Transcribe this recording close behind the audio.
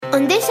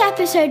On this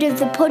episode of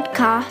the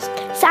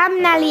podcast, Sam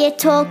and Ali are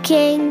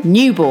talking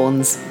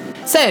newborns.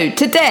 So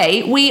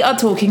today we are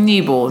talking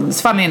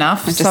newborns. Funnily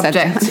enough,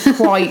 subject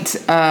quite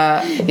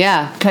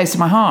close to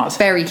my heart.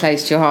 Very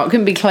close to your heart.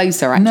 Couldn't be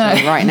closer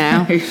actually right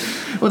now.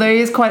 Although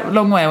he is quite a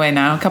long way away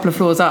now, a couple of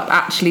floors up,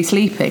 actually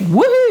sleeping.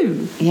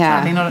 Woohoo!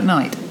 Yeah. Sadly not at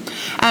night.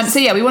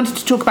 We wanted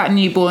to talk about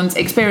newborns,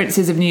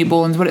 experiences of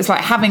newborns, what it's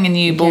like having a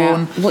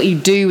newborn. Yeah. What you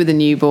do with a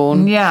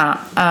newborn. Yeah.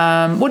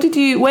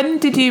 When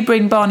did you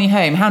bring Barney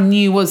home? How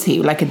new was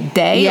he? Like a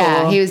day?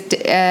 Yeah, he was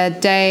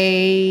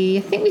day,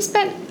 I think we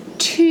spent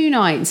 2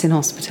 nights in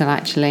hospital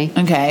actually.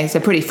 Okay, so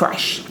pretty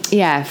fresh.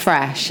 Yeah,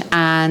 fresh.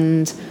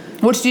 And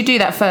what did you do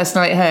that first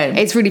night home?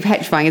 it's really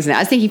petrifying, isn't it? I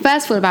was thinking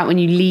first of all about when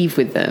you leave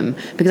with them,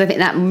 because I think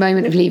that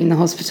moment of leaving the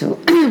hospital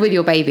with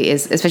your baby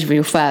is, especially for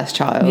your first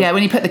child. Yeah,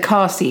 when you put the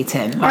car seat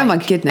in. Oh my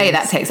goodness.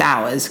 That takes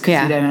hours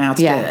because you don't know how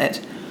to do it.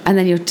 And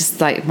then you're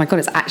just like, oh my God,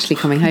 it's actually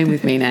coming home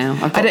with me now.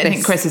 I don't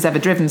think Chris has ever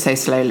driven so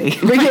slowly.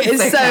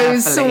 It's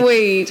so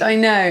sweet, I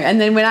know. And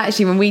then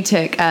when we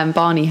took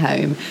Barney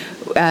home,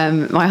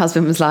 my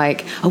husband was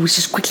like, oh, we'll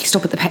just quickly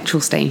stop at the petrol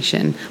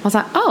station. I was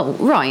like, oh,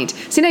 right.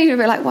 So now you're a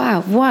bit like,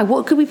 wow, why?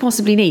 What could we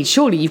possibly need?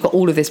 Surely you've got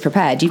all of this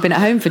prepared. You've been at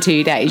home for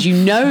 2 days. You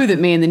know that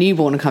me and the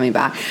newborn are coming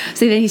back.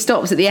 So then he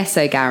stops at the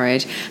Esso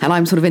garage, and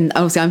I'm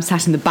I'm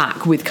sat in the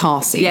back with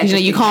car seat. Yeah,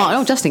 you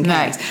can't, just in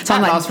case. No, so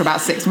that lasts for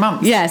about 6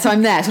 months. Yeah, so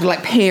I'm there sort of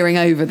like peering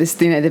over this,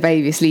 the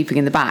baby sleeping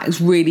in the back.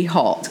 It's really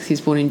hot because he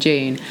was born in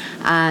June.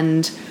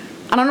 And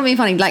I'm not being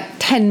funny, like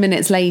 10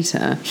 minutes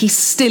later, he's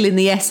still in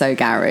the Esso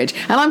garage.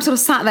 And I'm sort of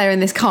sat there in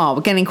this car,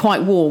 getting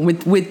quite warm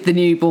with the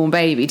newborn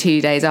baby,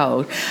 2 days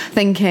old,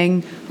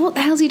 thinking, what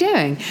the hell's he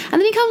doing? And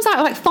then he comes out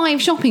with like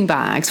 5 shopping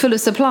bags full of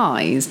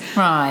supplies.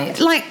 Right.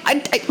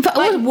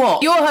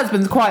 What? Your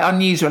husband's quite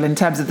unusual in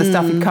terms of the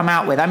stuff he'd come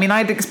out with. I mean,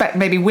 I'd expect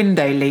maybe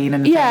window lean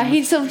and yeah, things.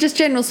 he's sort of just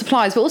general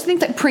supplies, but also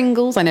things like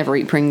Pringles. I never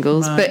eat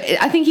Pringles. Right.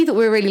 But I think he thought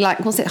we were really like,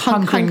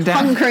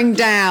 hunkering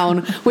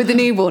down with the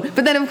newborn.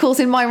 But then, of course,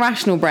 in my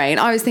rational brain,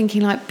 I was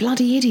thinking like,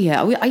 bloody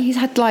idiot. He's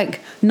had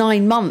like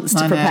 9 months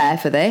to prepare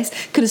for this.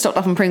 Could have stocked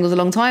up on Pringles a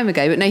long time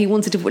ago. But no, he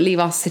wanted to leave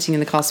us sitting in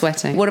the car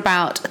sweating. What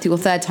about your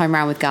third time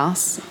round with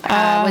Gus?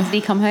 When did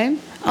he come home?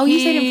 Oh, you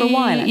stayed in for a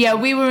while, actually. Yeah,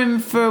 we were in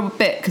for a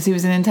bit because he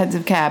was in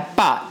intensive care.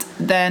 But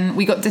then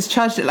we got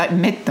discharged at like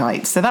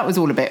midnight. So that was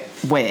all a bit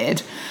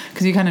weird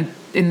because you kind of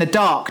in the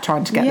dark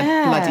trying to get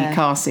the bloody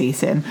car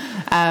seat in,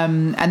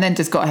 and then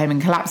just got home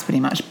and collapsed pretty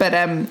much. But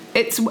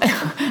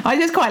I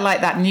just quite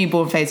like that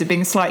newborn phase of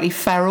being slightly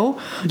feral.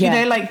 Yeah,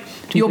 you know, like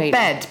completely. Your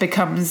bed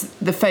becomes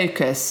the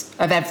focus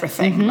of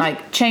everything. Mm-hmm.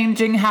 Like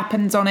changing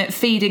happens on it,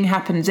 feeding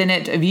happens in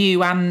it of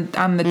you and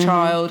the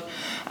child.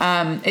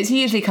 It's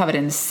usually covered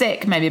in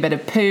sick, maybe a bit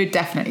of poo,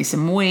 definitely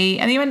some wee,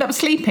 and you end up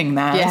sleeping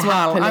there as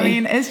well. Happily. I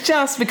mean, it's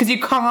just because you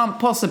can't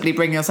possibly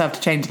bring yourself to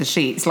change the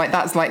sheets. Like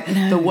that's like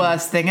the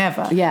worst thing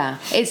ever. Yeah,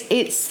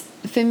 it's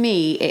for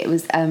me. It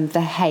was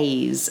the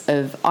haze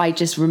of. I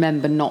just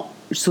remember not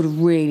sort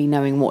of really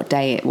knowing what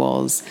day it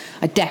was.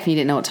 I definitely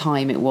didn't know what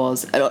time it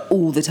was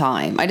all the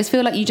time. I just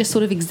feel like you just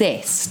sort of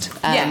exist.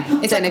 I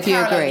don't know if you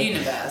agree.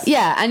 Universe.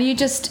 Yeah, and you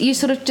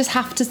sort of just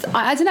have to.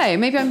 I don't know.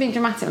 Maybe I'm being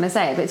dramatic when I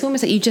say it, but it's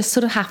almost like you just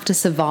sort of have to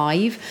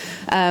survive.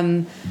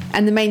 And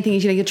the main thing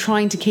is, you're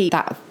trying to keep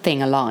that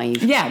thing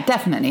alive. Yeah,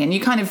 definitely. And you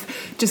kind of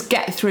just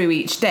get through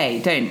each day,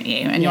 don't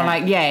you? And you're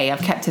like, yay,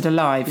 I've kept it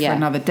alive for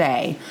another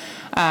day.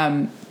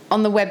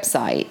 On the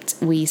website,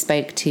 we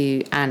spoke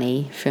to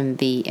Annie from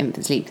the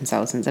Infant Sleep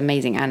Consultants,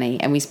 amazing Annie,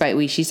 and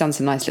she's done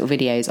some nice little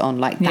videos on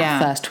like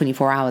that first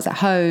 24 hours at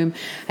home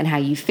and how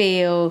you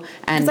feel.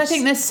 And because I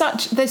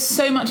think there's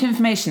so much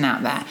information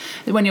out there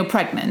when you're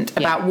pregnant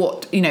about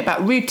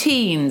about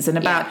routines and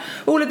about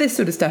all of this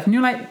sort of stuff, and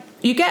you're like,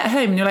 you get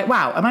home and you're like,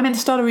 wow, am I meant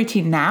to start a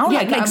routine now?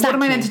 Yeah, exactly. What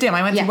am I meant to do? Am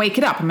I meant to wake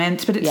it up? Am I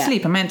meant to put it to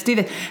sleep? Am I meant to do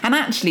this? And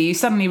actually, you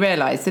suddenly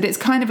realise that it's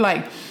kind of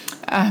like,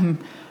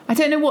 I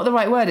don't know what the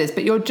right word is,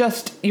 but you're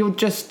just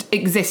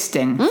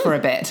existing for a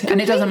bit, completely.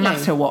 And it doesn't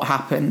matter what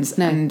happens.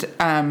 No.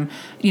 And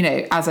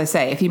as I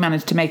say, if you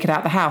manage to make it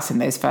out the house in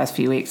those first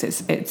few weeks,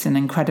 it's an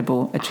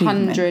incredible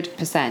achievement.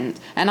 100%.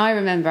 And I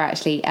remember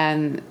actually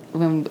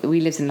when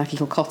we lived in like a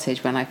little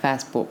cottage when I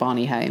first brought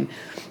Barney home,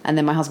 and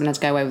then my husband had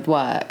to go away with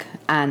work,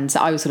 and so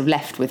I was sort of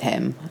left with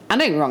him. And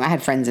don't get me wrong, I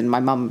had friends and my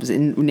mum was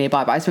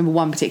nearby, but I just remember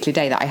one particular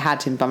day that I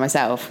had him by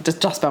myself,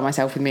 just by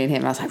myself with me and him,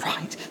 and I was like,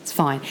 right, it's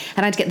fine.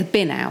 And I had to get the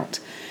bin out.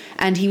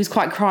 And he was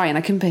quite crying.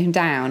 I couldn't put him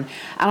down.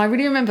 And I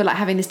really remember like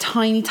having this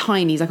tiny,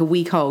 he's like a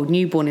week old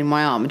newborn in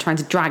my arm and trying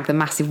to drag the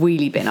massive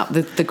wheelie bin up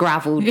the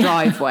gravel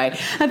driveway.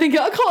 And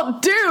thinking, I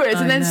can't do it.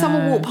 And then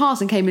someone walked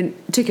past and came and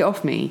took it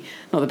off me.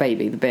 Not the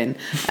baby, the bin.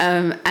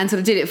 And sort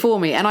of did it for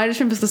me. And I just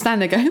remember still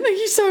standing there going, thank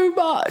you so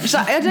much.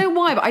 Like, I don't know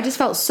why, but I just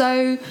felt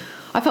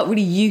I felt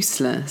really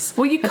useless.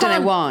 Well, I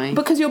don't know why.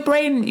 Because your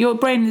brain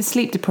is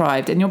sleep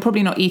deprived, and you're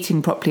probably not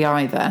eating properly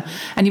either,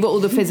 and you've got all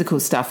the physical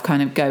stuff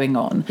kind of going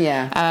on.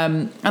 Yeah.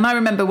 And I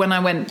remember when I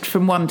went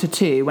from 1 to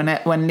 2,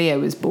 when Leo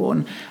was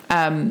born,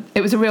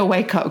 it was a real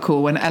wake up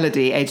call when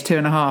Elodie, aged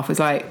 2.5, was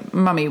like,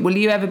 "Mummy, will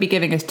you ever be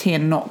giving us tea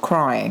and not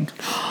crying?"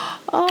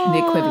 The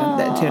equivalent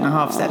that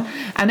 2.5 said.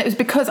 And it was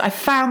because I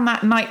found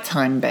that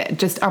nighttime bit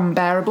just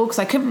unbearable because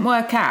I couldn't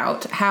work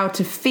out how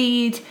to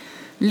feed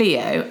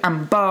Leo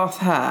and bath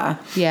her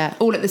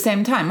all at the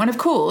same time. When, of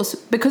course,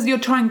 because you're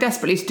trying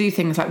desperately to do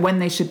things like when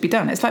they should be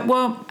done, it's like,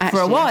 well, actually,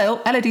 for a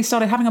while, Elodie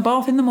started having a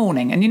bath in the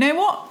morning. And you know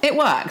what? It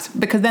worked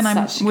because then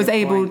I was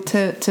able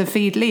to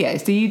feed Leo.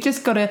 So you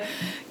just got to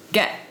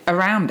get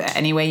around it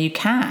any way you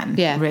can,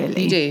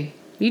 really. You do.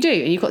 You do,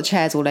 and you've got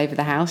chairs all over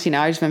the house. You know,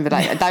 I just remember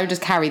I would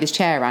just carry this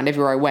chair around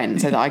everywhere I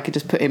went so that I could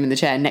just put him in the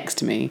chair next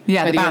to me.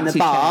 Yeah, whether you're in the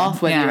bath, chair.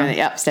 whether you're in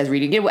the upstairs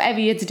reading, whatever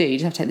you had to do, you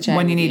just have to take the chair.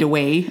 When you need a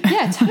wee.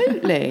 Yeah,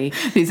 totally.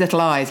 These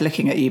little eyes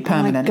looking at you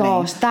permanently.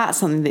 Oh my gosh, that's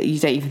something that you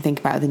don't even think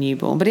about with a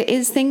newborn. But it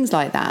is things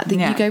like that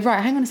you go,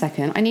 right, hang on a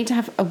second, I need to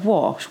have a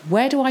wash.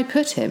 Where do I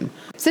put him?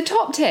 So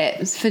top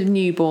tips for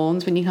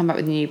newborns when you come back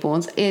with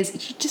newborns is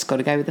you just got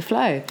to go with the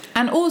flow.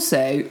 And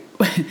also,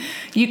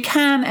 you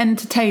can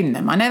entertain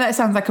them. I know that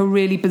sounds like a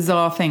really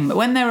bizarre thing, but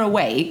when they're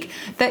awake,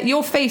 that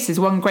your face is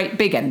one great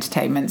big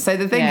entertainment. So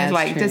the thing is,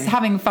 like, just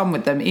having fun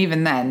with them,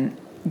 even then,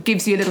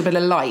 gives you a little bit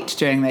of light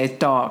during those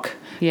dark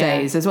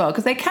days as well,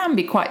 because they can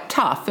be quite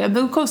tough. And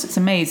of course, it's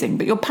amazing,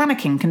 but you're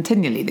panicking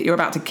continually that you're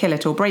about to kill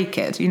it or break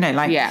it. You know,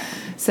 like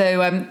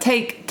So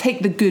take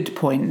the good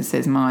points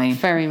is my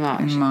very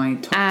much my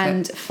top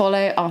and tip.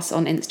 Follow us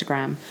on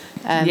Instagram.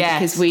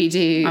 Because we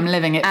do. I'm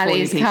living it. Ali for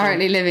you, is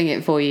currently living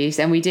it for you,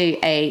 and we do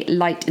a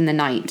light in the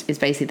night is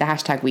basically the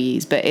hashtag we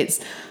use, but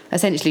it's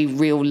essentially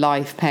real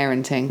life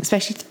parenting,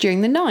 especially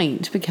during the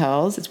night,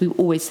 because as we've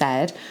always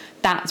said,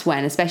 that's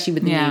when, especially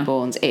with the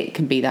newborns, it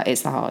can be that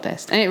it's the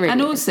hardest, and it really.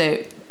 And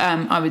also,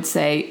 I would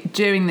say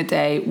during the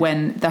day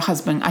when the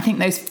husband, I think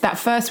that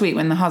first week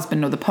when the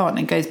husband or the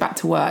partner goes back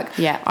to work,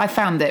 I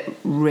found it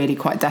really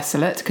quite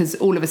desolate because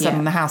all of a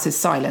sudden the house is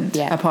silent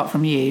apart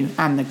from you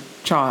and the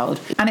child,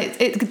 and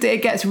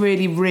it gets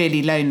really,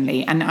 really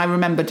lonely. And I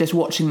remember just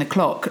watching the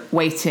clock,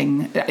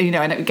 waiting, you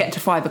know, and it would get to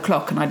 5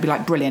 o'clock and I'd be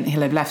like, brilliant,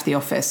 he'll have left the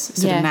office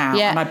sort of now,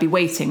 and I'd be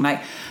waiting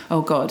like,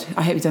 oh God,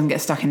 I hope he doesn't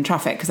get stuck in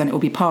traffic because then it will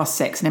be past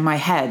 6, and in my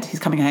head he's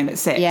coming home at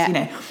 6, you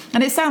know.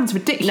 And it sounds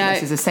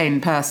ridiculous as a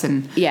sane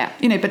person,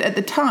 you know, but at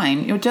the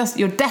time you're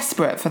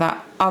desperate for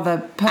that other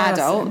person.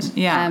 Adult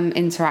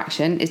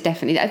interaction is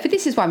definitely that. But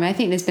this is why, I mean, I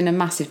think there's been a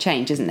massive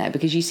change, isn't there?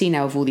 Because you see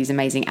now of all these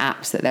amazing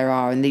apps that there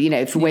are, and you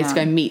know, for ways to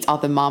go and meet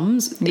other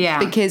mums.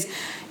 Because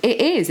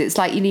it's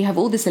like, you know, you have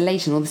all this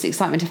elation, all this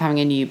excitement of having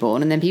a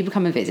newborn, and then people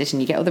come and visit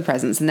and you get all the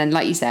presents, and then,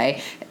 like you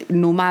say,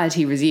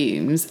 normality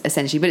resumes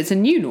essentially, but it's a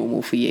new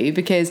normal for you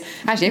because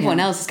actually everyone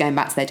else is going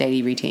back to their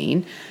daily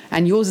routine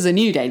and yours is a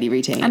new daily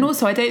routine. And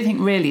also I don't think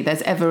really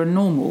there's ever a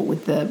normal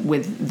with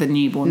the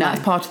newborn.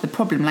 That's part of the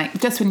problem. Like,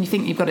 just when you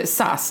think you've got it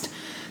sussed,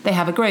 they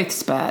have a growth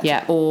spurt,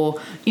 or,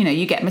 you know,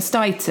 you get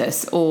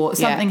mastitis, or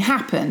something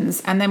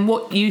happens, and then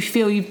what you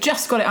feel you've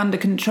just got it under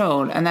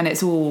control, and then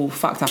it's all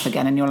fucked up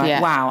again, and you're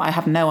like, wow, I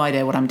have no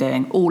idea what I'm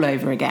doing all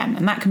over again,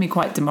 and that can be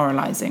quite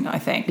demoralising, I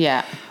think.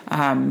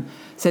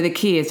 So the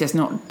key is just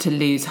not to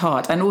lose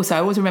heart. And also, I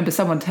always remember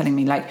someone telling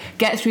me, like,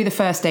 get through the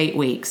first 8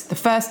 weeks. The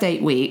first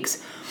 8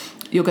 weeks,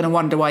 you're going to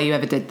wonder why you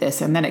ever did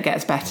this, and then it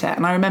gets better.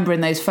 And I remember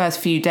in those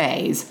first few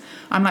days,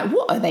 I'm like,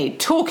 what are they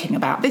talking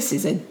about? This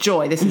is a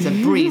joy. This is a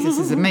breeze. This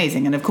is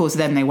amazing. And of course,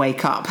 then they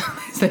wake up.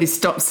 So they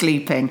stop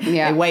sleeping.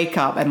 They wake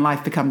up and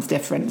life becomes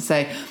different.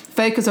 So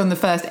focus on the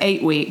first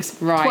 8 weeks,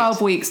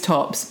 12 weeks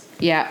tops.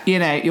 You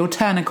know, you'll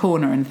turn a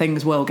corner and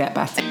things will get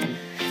better.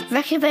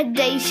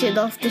 Recommendation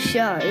of the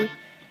show.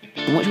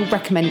 What's your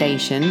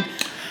recommendation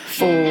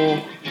for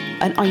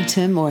an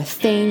item or a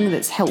thing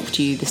that's helped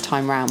you this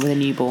time round with a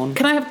newborn?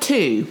 Can I have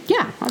 2?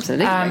 Yeah,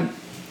 absolutely.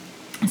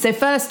 So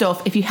first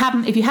off, if you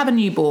have a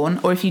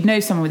newborn, or if you know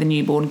someone with a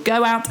newborn,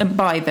 go out and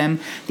buy them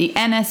the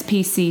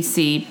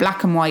NSPCC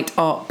black and white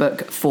art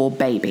book for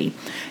baby.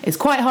 It's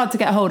quite hard to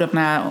get hold of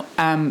now,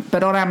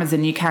 but on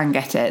Amazon you can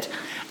get it.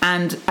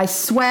 And I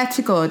swear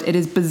to God, it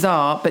is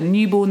bizarre, but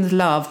newborns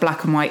love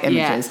black and white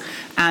images.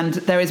 And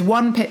there is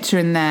one picture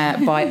in there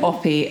by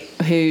Oppie,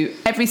 who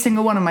every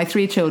single one of my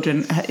 3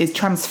 children is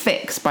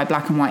transfixed by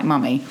black and white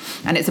mummy.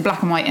 And it's a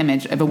black and white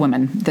image of a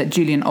woman that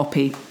Julian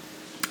Oppie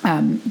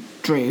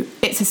drew.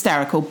 It's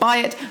hysterical. Buy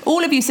it.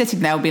 All of you sitting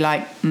there will be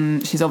like,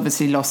 she's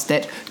obviously lost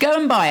it. Go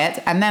and buy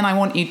it, and then I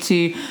want you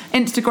to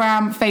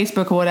Instagram,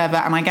 Facebook, or whatever,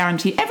 and I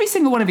guarantee every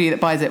single one of you that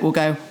buys it will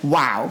go,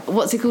 wow.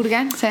 What's it called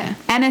again? Say it.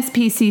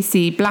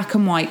 NSPCC black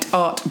and white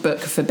art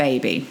book for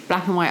baby.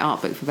 Black and white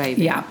art book for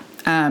baby. Yeah.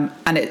 And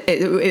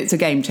it's a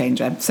game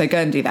changer. So go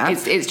and do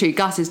that. It's true.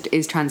 Gus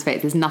is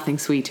transfixed. There's nothing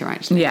sweeter,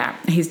 actually. Yeah.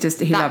 He loves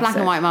it. That black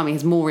and white mummy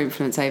has more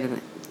influence over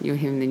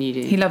him than you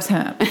do. He loves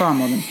her far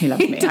more than he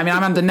loves me. I mean,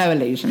 I'm under no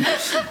illusion.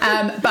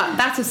 But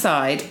that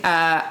aside,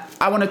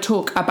 I want to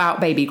talk about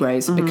baby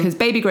grows, because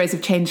baby grows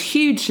have changed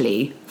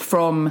hugely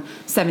from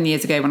 7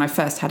 years ago when I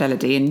first had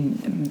Elodie, and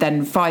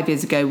then 5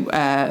 years ago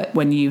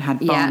when you had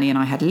Barney and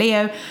I had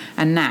Leo,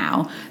 and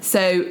now.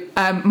 So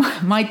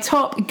my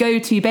top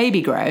go-to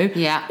baby grow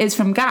is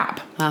from Gap.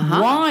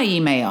 Why,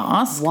 you may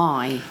ask?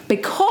 Why?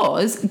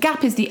 Because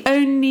Gap is the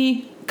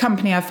only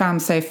company I've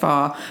found so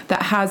far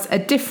that has a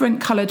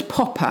different coloured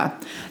popper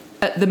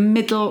at the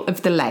middle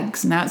of the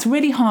legs. Now, it's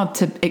really hard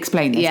to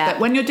explain this, but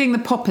when you're doing the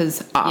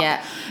poppers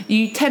up,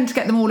 you tend to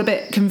get them all a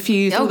bit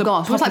confused. Oh,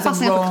 gosh. It's like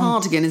busting up a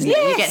cardigan, isn't it?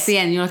 You get to the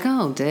end and you're like,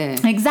 oh, dear.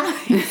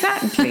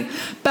 Exactly.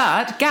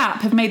 But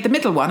Gap have made the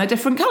middle one a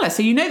different colour,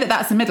 so you know that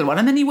that's the middle one,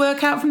 and then you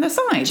work out from the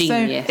side.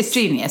 Genius. So it's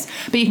genius.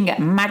 But you can get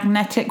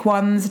magnetic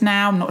ones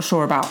now. I'm not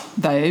sure about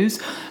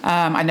those.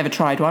 I never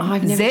tried one.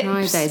 I've never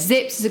tried those.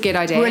 Zips is a good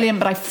idea. Brilliant,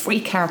 but I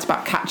freak out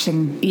about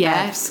catching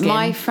skin.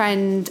 My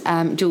friend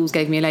Jules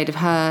gave me a load of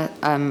her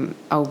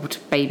old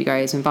baby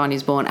grows when Barney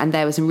was born, and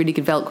there were some really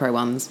good Velcro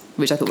ones,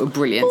 which I thought were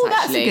brilliant.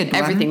 That's a good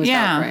one. Everything was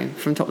Velcro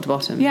from top to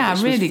bottom. Yeah,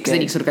 really good. Because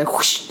then you sort of go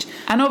whoosh.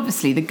 And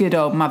obviously the good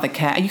old mother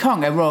care. You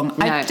can't go wrong.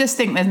 No. I just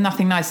think there's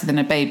nothing nicer than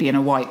a baby in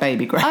a white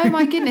baby grow. Oh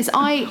my goodness,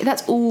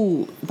 that's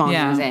all Barney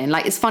was in.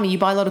 Like, it's funny, you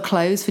buy a lot of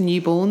clothes for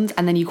newborns,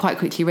 and then you quite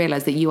quickly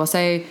realise that you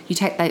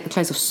take the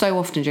clothes off so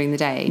often during the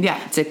day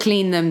to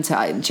clean them,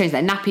 to change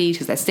their nappies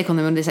because they stick on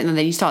them, and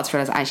then you start to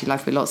realise actually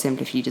life would be a lot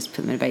simpler if you just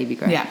put them in a baby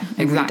grow. Yeah,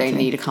 exactly. You don't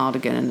need a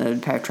cardigan and a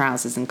pair of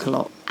trousers and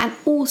culotte. And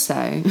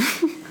also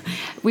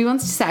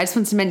I just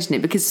wanted to mention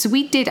it because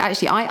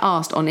I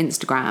asked on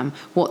Instagram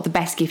what the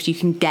best gift you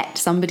can get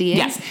somebody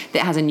is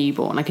that has a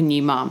newborn, like a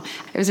new mum.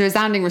 It was a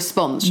resounding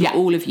response from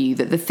all of you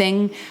that the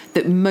thing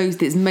that's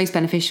most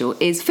beneficial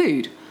is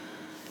food.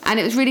 And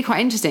it was really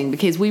quite interesting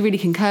because we really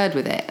concurred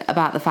with it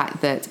about the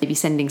fact that maybe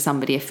sending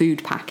somebody a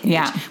food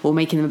package or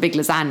making them a big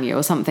lasagna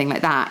or something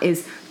like that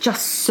is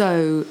just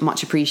so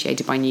much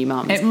appreciated by new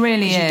mums. It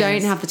really is. You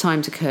don't have the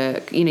time to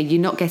cook. You know,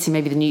 you're not getting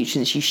maybe the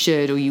nutrients you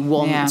should or you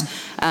want.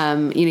 Yeah.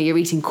 You're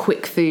eating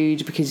quick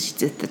food because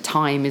the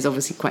time is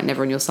obviously quite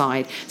never on your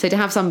side. So to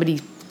have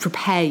somebody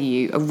prepare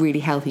you a really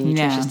healthy,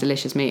 nutritious,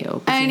 delicious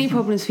meal. Only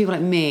problems for people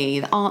like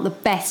me that aren't the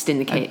best in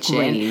the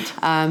kitchen.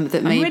 I'm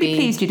really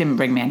pleased you didn't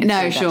bring me any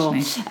food, sure.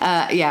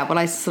 Well,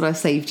 I sort of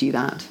saved you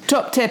that.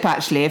 Top tip,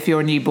 actually, if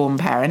you're a newborn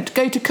parent,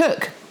 go to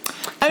cook.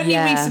 Only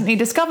recently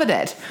discovered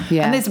it.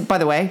 Yeah. And this, by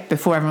the way,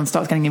 before everyone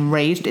starts getting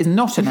enraged, is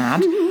not an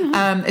ad.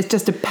 It's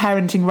just a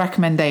parenting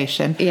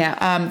recommendation.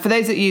 Yeah. For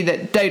those of you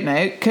that don't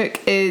know, Cook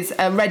is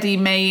a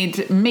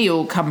ready-made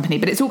meal company,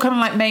 but it's all kind of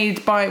like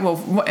made by,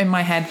 in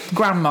my head,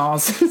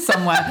 grandmas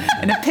somewhere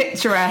in a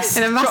picturesque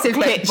in a massive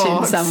kitchen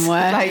box,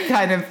 somewhere, like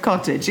kind of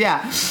cottage.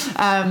 Yeah.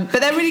 But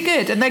they're really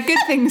good, and they're good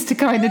things to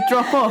kind of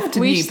drop off to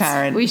new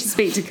parents. We should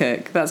speak to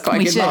Cook. That's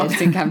quite a good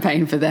marketing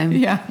campaign for them.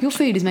 Yeah. Your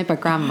food is made by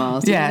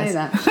grandmas. Did you know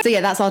that? So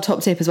that's our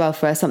top tip as well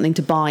for something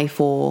to buy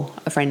for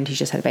a friend who's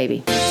just had a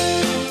baby.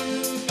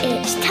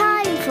 It's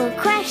time for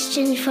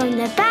questions from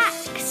the back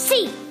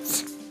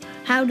seat.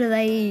 How do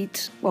they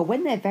eat? Well,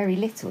 when they're very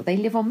little, they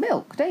live on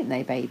milk, don't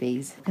they,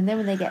 babies? And then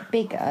when they get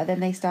bigger, then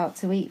they start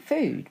to eat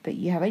food. But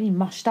you have only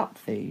mushed up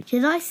food.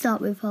 Did I start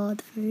with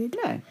hard food?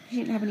 No, you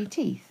didn't have any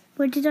teeth.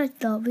 What did I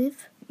start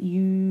with?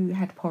 You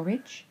had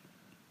porridge.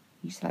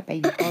 You used to like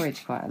baby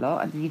porridge quite a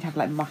lot. And then you'd have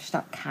like mushed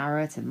up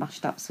carrot and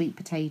mushed up sweet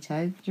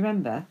potato. Do you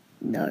remember?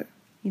 No.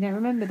 You don't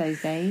remember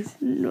those days?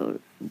 No.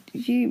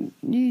 You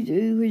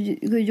do,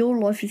 because your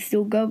life is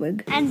still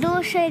going. And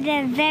also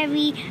they're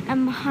very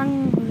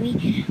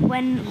hungry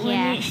when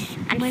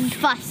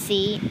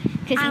fussy,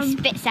 because he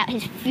spits out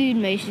his food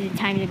most of the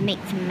time and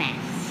makes a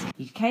mess.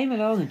 You came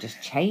along and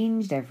just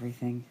changed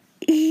everything.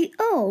 Are you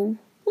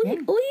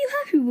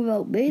happy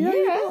without me? No,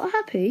 you're not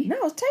happy? No, I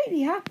was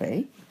totally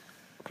happy.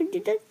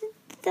 It doesn't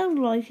sound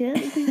like it,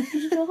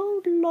 because the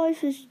whole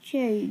life has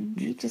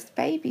changed.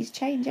 Babies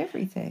change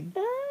everything.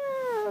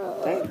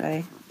 Don't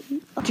they?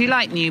 Do you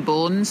like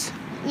newborns?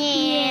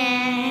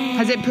 Yeah.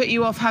 Has it put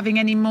you off having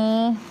any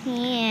more?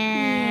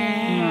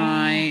 Yeah.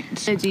 Right.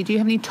 So do you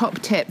have any top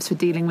tips for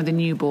dealing with a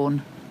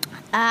newborn?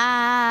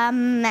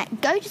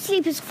 Go to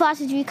sleep as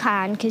fast as you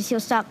can, because he'll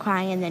start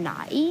crying in the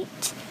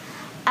night.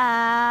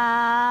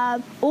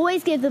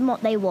 Always give them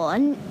what they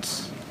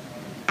want.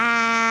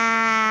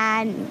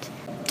 And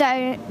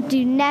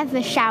do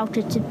never shout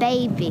at a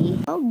baby.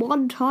 I'm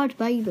one tired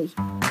baby.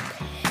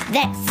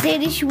 Let's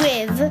finish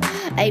with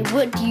a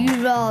would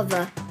you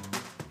rather.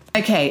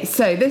 Okay,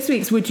 so this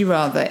week's would you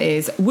rather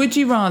is, would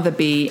you rather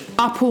be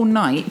up all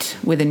night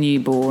with a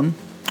newborn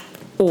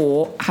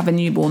or have a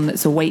newborn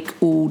that's awake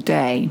all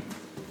day?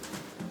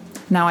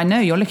 Now, I know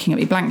you're looking at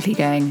me blankly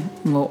going,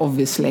 well,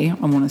 obviously, I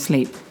want to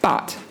sleep.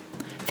 But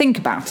think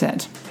about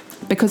it.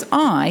 Because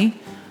I,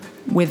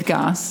 with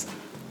Gus,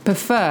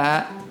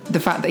 prefer the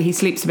fact that he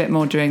sleeps a bit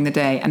more during the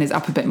day and is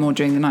up a bit more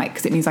during the night,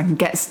 because it means I can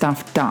get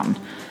stuff done.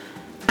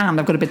 And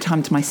I've got a bit of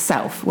time to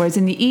myself. Whereas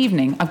in the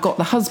evening, I've got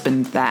the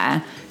husband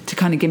there to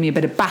kind of give me a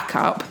bit of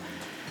backup.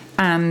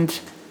 And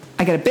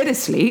I get a bit of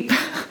sleep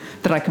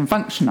that I can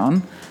function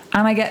on.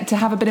 And I get to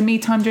have a bit of me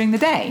time during the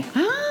day.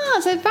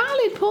 That's a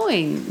valid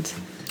point.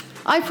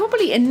 I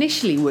probably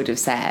initially would have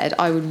said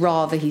I would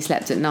rather he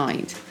slept at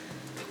night.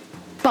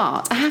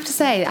 But I have to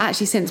say,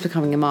 actually, since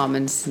becoming a mum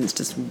and since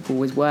just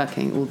always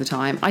working all the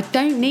time, I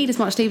don't need as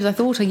much sleep as I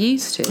thought I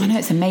used to. I know,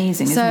 it's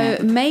amazing, isn't it?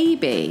 So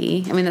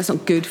maybe, I mean, that's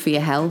not good for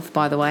your health,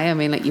 by the way. I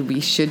mean, like, you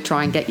should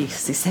try and get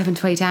 7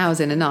 to 8 hours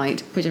in a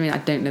night, which, I mean, I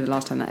don't know the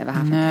last time that ever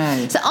happened.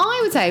 No. So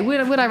I would say,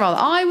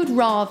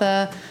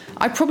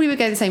 I probably would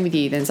go the same with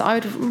you then. So I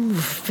would,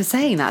 for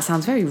saying that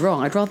sounds very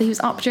wrong, I'd rather he was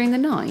up during the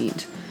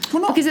night.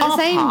 Well, not because at the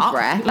same up,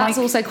 breath, that's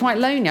also quite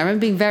lonely. I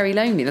remember being very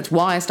lonely. That's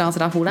why I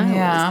started up all hours.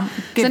 Yeah,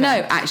 so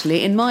no,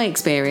 actually, in my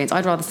experience,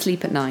 I'd rather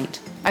sleep at night.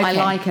 Okay. I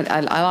like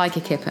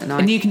a kip at night.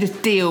 And you can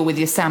just deal with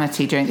your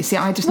sanity during the... See,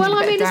 I just need a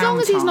bit of as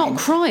long as he's not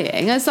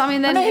crying.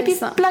 Then he'd be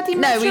bloody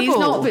miserable.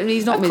 No,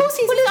 he's not. Of course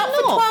he's up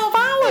for 12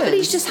 hours. No, but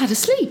he's just had a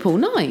sleep all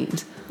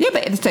night. Yeah,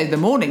 but so the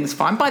morning's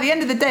fine. By the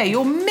end of the day,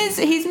 he's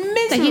miserable.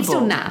 No, he'd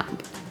still nap.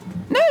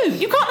 No,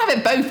 you can't have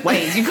it both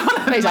ways. You can't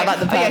have it like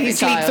the he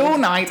sleeps all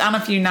night and a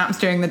few naps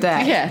during the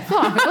day. Yeah,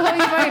 fine. What are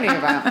you moaning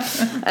about?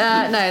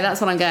 No,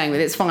 that's what I'm going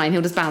with. It's fine.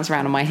 He'll just bounce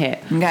around on my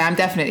hip. Okay, I'm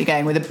definitely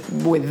going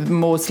with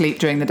more sleep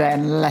during the day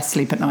and less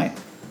sleep at night.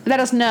 Let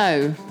us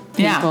know.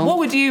 People. Yeah, what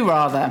would you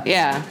rather?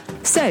 Yeah.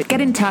 So get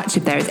in touch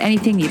if there is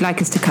anything you'd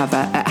like us to cover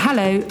at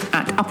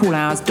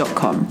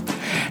hello@upallhours.com.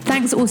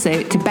 Thanks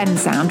also to Ben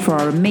Sound for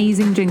our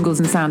amazing jingles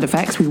and sound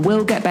effects. We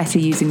will get better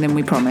using them,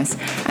 we promise.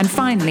 And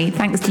finally,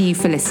 thanks to you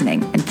for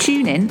listening, and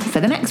tune in for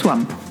the next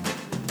one.